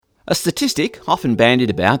A statistic often bandied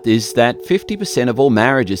about is that 50% of all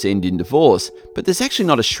marriages end in divorce, but there's actually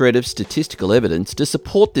not a shred of statistical evidence to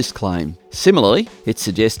support this claim. Similarly, it's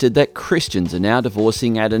suggested that Christians are now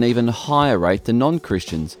divorcing at an even higher rate than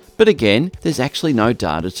non-Christians. But again, there's actually no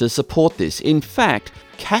data to support this. In fact,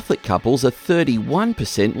 Catholic couples are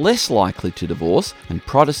 31% less likely to divorce, and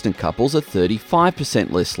Protestant couples are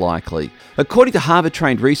 35% less likely. According to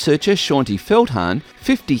Harvard-trained researcher Shaunti Feldhahn,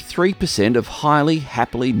 53% of highly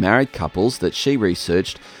happily married couples that she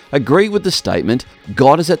researched agree with the statement,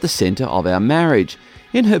 "God is at the centre of our marriage."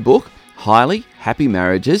 In her book, Highly Happy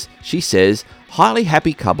Marriages, she says, highly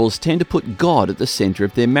happy couples tend to put God at the centre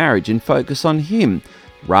of their marriage and focus on Him,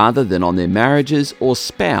 rather than on their marriages or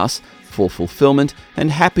spouse for fulfillment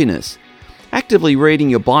and happiness. Actively reading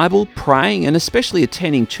your Bible, praying, and especially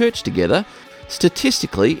attending church together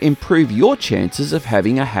statistically improve your chances of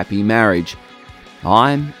having a happy marriage.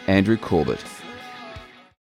 I'm Andrew Corbett.